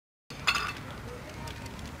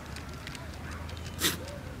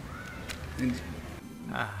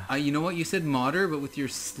You know what? You said modder, but with your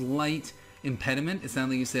slight impediment, it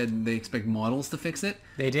sounded like you said they expect models to fix it.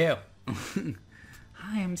 They do.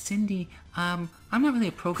 Hi, I'm Cindy. I'm not really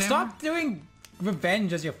a programmer. Stop doing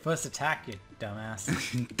revenge as your first attack, you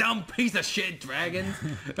dumbass. Dumb piece of shit, dragon.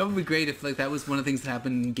 That would be great if like that was one of the things that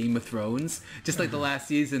happened in Game of Thrones. Just like the last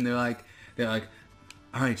season, they're like, all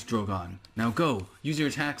right, Drogon, now go use your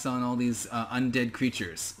attacks on all these undead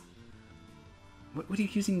creatures. What are you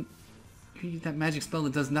using? That magic spell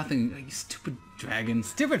that does nothing. You stupid dragon.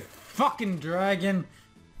 Stupid fucking dragon.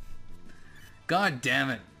 God damn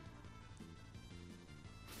it.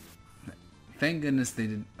 Thank goodness they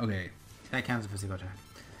did. Okay. That counts as a physical attack.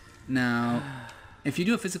 Now, if you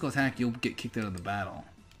do a physical attack, you'll get kicked out of the battle.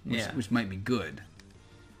 Which might be good.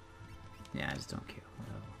 Yeah, I just don't care.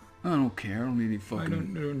 Whatever. I don't care. I don't need any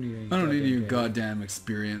fucking... I don't need your goddamn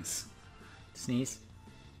experience. Sneeze.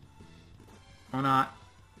 Or not.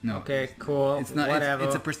 No. Okay, cool. It's not. Whatever.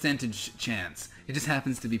 It's a percentage chance. It just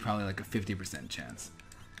happens to be probably like a 50% chance.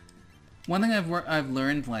 One thing I've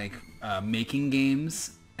learned, like, making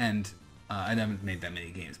games, and I haven't made that many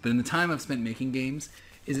games, but in the time I've spent making games,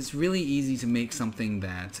 is it's really easy to make something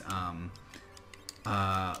that,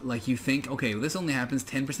 like you think, okay, well, this only happens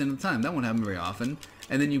 10% of the time. That won't happen very often.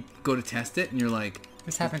 And then you go to test it, and you're like...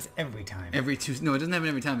 This happens every time. No, it doesn't happen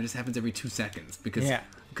every time. It just happens every 2 seconds.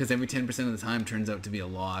 Because every 10% of the time turns out to be a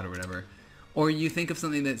lot or whatever. Or you think of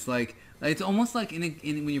something that's like... It's almost like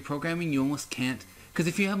when you're programming, you almost can't... Because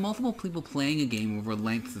if you have multiple people playing a game over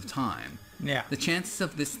lengths of time... Yeah. The chances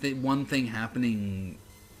of this one thing happening,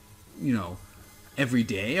 you know, every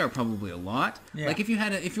day are probably a lot. Yeah. Like if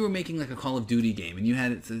you were making like a Call of Duty game and you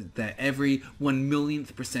had it that every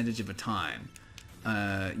 1/1,000,000th percentage of a time,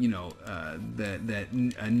 that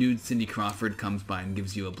a nude Cindy Crawford comes by and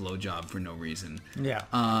gives you a blowjob for no reason.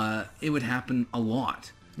 Yeah. It would happen a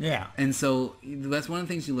lot. Yeah. And so that's one of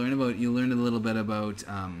the things you learn about. You learn a little bit about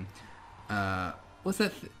what's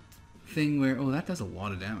that thing where that does a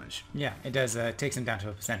lot of damage. Yeah, it does. Takes them down to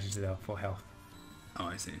a percentage of their full health. Oh,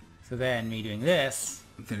 I see. So then me doing this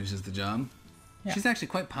finishes the job. Yeah. She's actually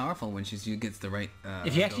quite powerful when she gets the right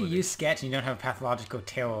if you actually use Sketch and you don't have a pathological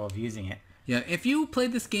terror of using it. Yeah, if you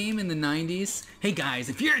played this game in the 90s... Hey guys,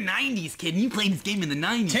 if you're a 90s kid and you played this game in the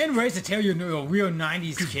 90s... 10 ways to tell you're a real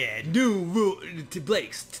 90s kid.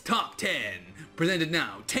 Blake's Top 10. Presented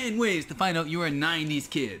now. 10 ways to find out you're a 90s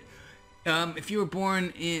kid. If you were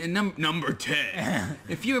born in number 10,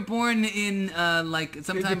 if you were born in like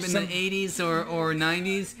sometime in the 80s or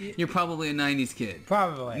 90s, you're probably a 90s kid.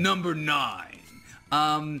 Probably. Number 9.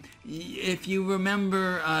 If you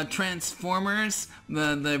remember Transformers,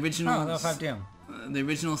 the original, the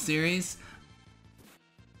original series.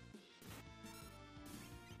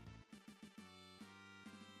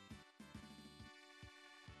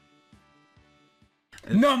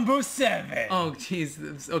 Number 7. Oh,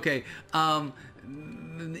 jeez. Okay.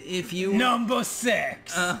 If you... Number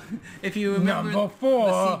 6. If you remember... Number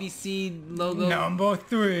 4. The CBC logo... Number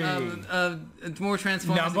 3. More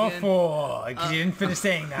Transformers Number again. 4. You didn't finish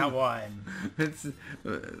saying that one. It's...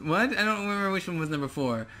 What? I don't remember which one was number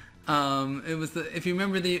 4. It was the... If you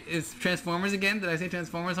remember it's Transformers again. Did I say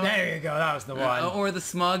Transformers? There you go. That was the one. Or the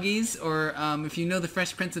Smoggies. Or if you know the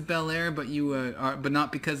Fresh Prince of Bel-Air, but you but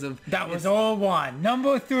not because of... That was all one.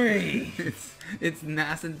 Number 3. It's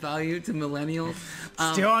nascent value to millennials.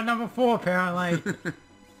 Still on number 4, apparently.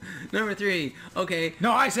 Number 3. Okay.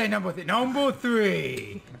 No, I say number 3. Number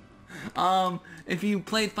 3. If you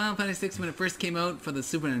played Final Fantasy VI when it first came out for the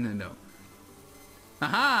Super Nintendo.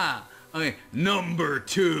 Aha! Okay, number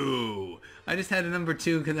 2. I just had a number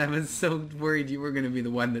 2 because I was so worried you were going to be the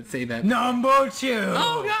one that say that. Number 2.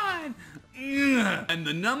 Oh, God! And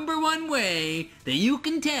the number 1 way that you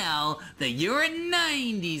can tell that you're a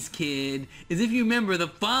 90s kid is if you remember the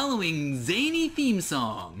following zany theme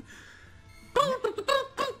song.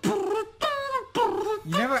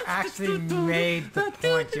 You never actually made the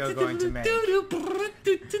point you're going to make.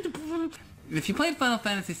 If you played Final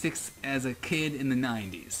Fantasy VI as a kid in the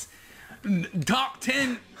 90s, top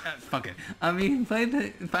 10... fuck it. I mean, played the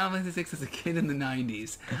Final Fantasy VI as a kid in the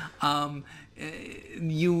 90s.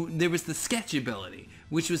 There was the sketch ability,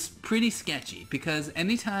 which was pretty sketchy, because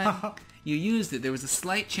anytime you used it, there was a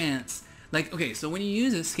slight chance... Like, okay, so when you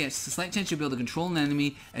use a sketch, there's a slight chance you'll be able to control an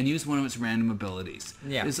enemy and use one of its random abilities.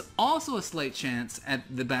 Yeah. There's also a slight chance at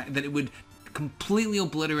the back that it would completely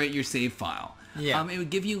obliterate your save file. Yeah. It would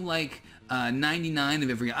give you, like... 99 of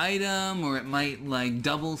every item, or it might like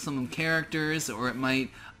double some characters, or it might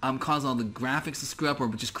cause all the graphics to screw up or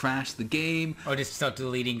just crash the game. Or just start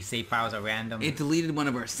deleting save files at random. It deleted one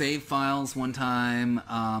of our save files one time.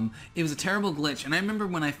 It was a terrible glitch, and I remember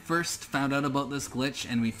when I first found out about this glitch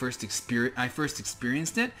and I first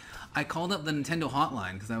experienced it, I called up the Nintendo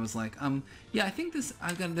hotline because I was like, yeah, I think there's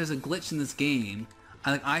a glitch in this game.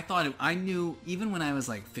 I knew even when I was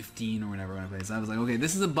like 15 or whatever when I played this, I was like, okay,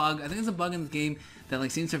 this is a bug. I think it's a bug in the game that like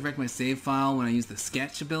seems to affect my save file when I use the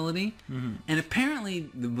sketch ability. And apparently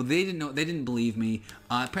they didn't believe me.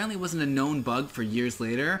 Apparently it wasn't a known bug for years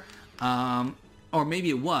later. Or maybe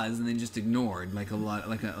it was and they just ignored like a lot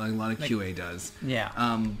of QA does. Yeah.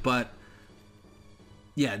 But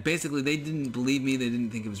yeah, basically they didn't believe me, they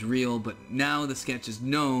didn't think it was real, but now the sketch is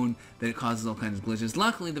known that it causes all kinds of glitches.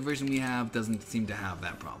 Luckily the version we have doesn't seem to have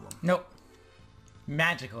that problem. Nope.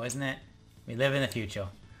 Magical, isn't it? We live in the future.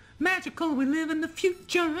 Magical, we live in the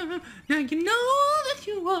future. Now you know that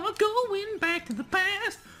you are going back to the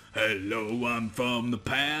past. Hello, I'm from the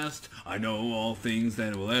past. I know all things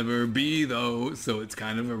that will ever be though, so it's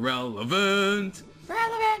kind of irrelevant.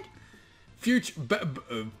 Relevant!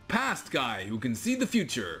 Past guy who can see the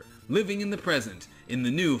future, living in the present, in the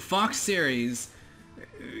new Fox series,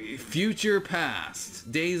 Future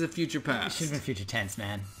Past, Days of Future It Past. should have been future tense,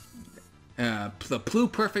 man. The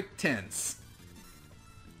pluperfect tense.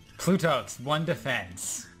 Pluto's one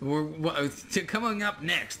defense. Coming up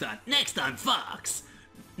next on Fox.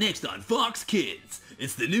 Next on Fox Kids.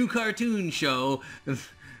 It's the new cartoon show.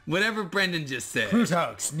 Whatever Brendan just said.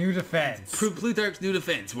 Plutarch's New Defense. Plutarch's New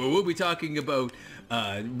Defense, where we'll be talking about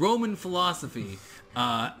Roman philosophy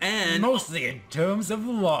and mostly in terms of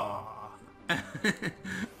law.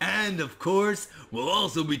 and of course, we'll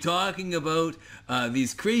also be talking about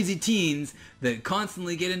these crazy teens that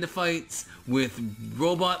constantly get into fights with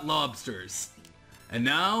robot lobsters. And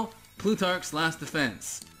now, Plutarch's Last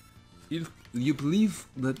Defense. You believe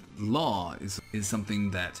that law is something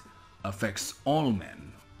that affects all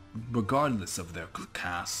men, regardless of their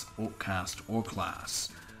caste or class,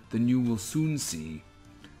 then you will soon see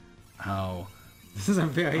how... This is a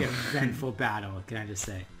very eventful battle, can I just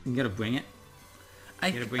say. You gotta bring it. I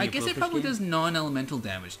guess it probably does non-elemental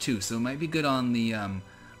damage too, so it might be good on the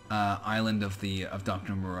island of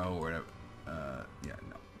Dr. Moreau or whatever. Yeah,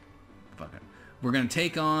 no. Fuck it. We're gonna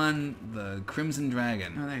take on the Crimson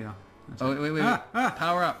Dragon. Oh, there you go. Wait.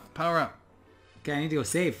 Power up. Okay, I need to go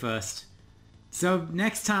save first. So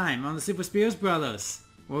next time on the Super Spears Brothers,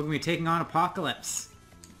 we're going to be taking on Apocalypse.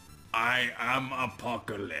 I am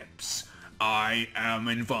Apocalypse. I am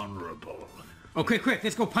invulnerable. Okay, quick,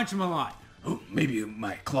 let's go punch him a lot. Oh, maybe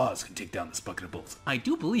my claws can take down this bucket of bullets. I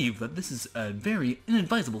do believe that this is a very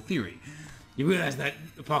inadvisable theory. You realize that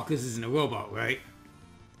Apocalypse isn't a robot, right?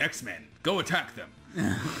 X-Men, go attack them.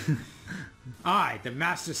 I, the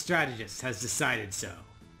Master Strategist, has decided so.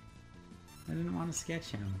 I didn't want to sketch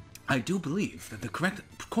him. I do believe that the correct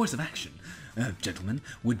course of action, gentlemen,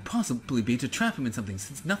 would possibly be to trap him in something,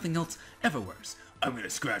 since nothing else ever works. I'm gonna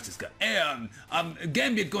scratch this guy. And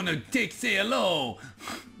Gambit gonna say hello.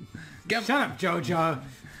 Shut up, Jojo.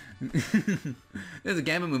 There's a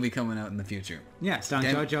Gambit movie coming out in the future. Yeah,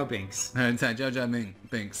 starring Jojo Binks. Inside Jojo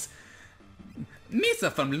Binks.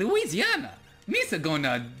 Misa from Louisiana. Misa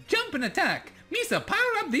gonna jump and attack. Misa, power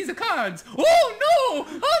up these cards. Oh no! All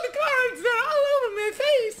the cards, they're all over my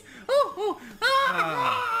face.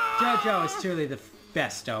 Jojo is truly the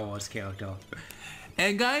best Star Wars character.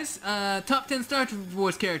 And guys, top 10 Star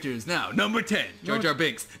Wars characters now. Number 10, Jar Jar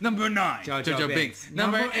Binks. Number 9, Jar Jar Binks.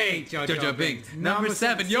 Number 8, Jar Jar Binks. Number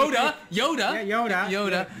 7, Yoda. Yeah,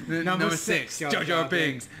 Yoda. Number 6, Jar Jar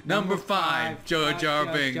Binks. Number 5, Jar Jar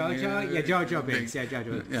Binks. Yeah, Jar Jar Binks. Yeah, Jar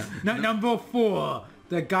Jar Binks. Number 4,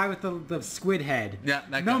 the guy with the squid head. Yeah,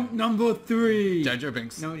 that guy. Number 3, Jar Jar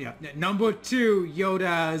Binks. Number 2,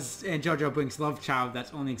 Yoda's and Jar Jar Binks' love child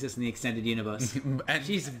that's only exists in the extended universe. And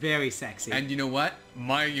she's very sexy. And you know what?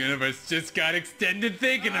 My universe just got extended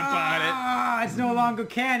thinking about It's no longer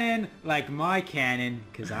canon, like my canon,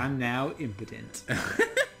 because I'm now impotent.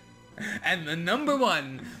 And the number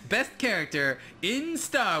 1 best character in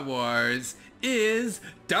Star Wars is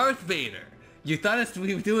Darth Vader. You thought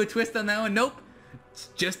we would do a twist on that one? Nope. It's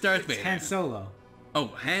just Darth Vader. Han Solo. Oh,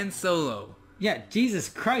 Han Solo. Yeah, Jesus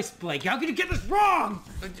Christ, Blake, how could you get this wrong?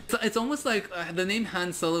 It's almost like the name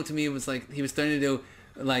Han Solo to me was like he was starting to do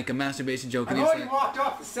like a masturbation joke. I've already walked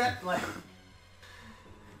off the set, Blake.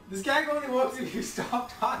 This gag only works if you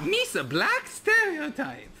stop talking. Misa, black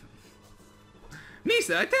stereotype.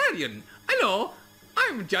 Misa, Italian. Hello,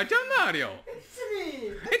 I'm Jar Jar Mario. It's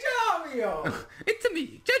me, Mario. It's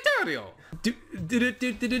me, Jar Mario. We're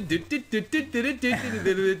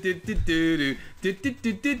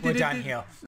done here.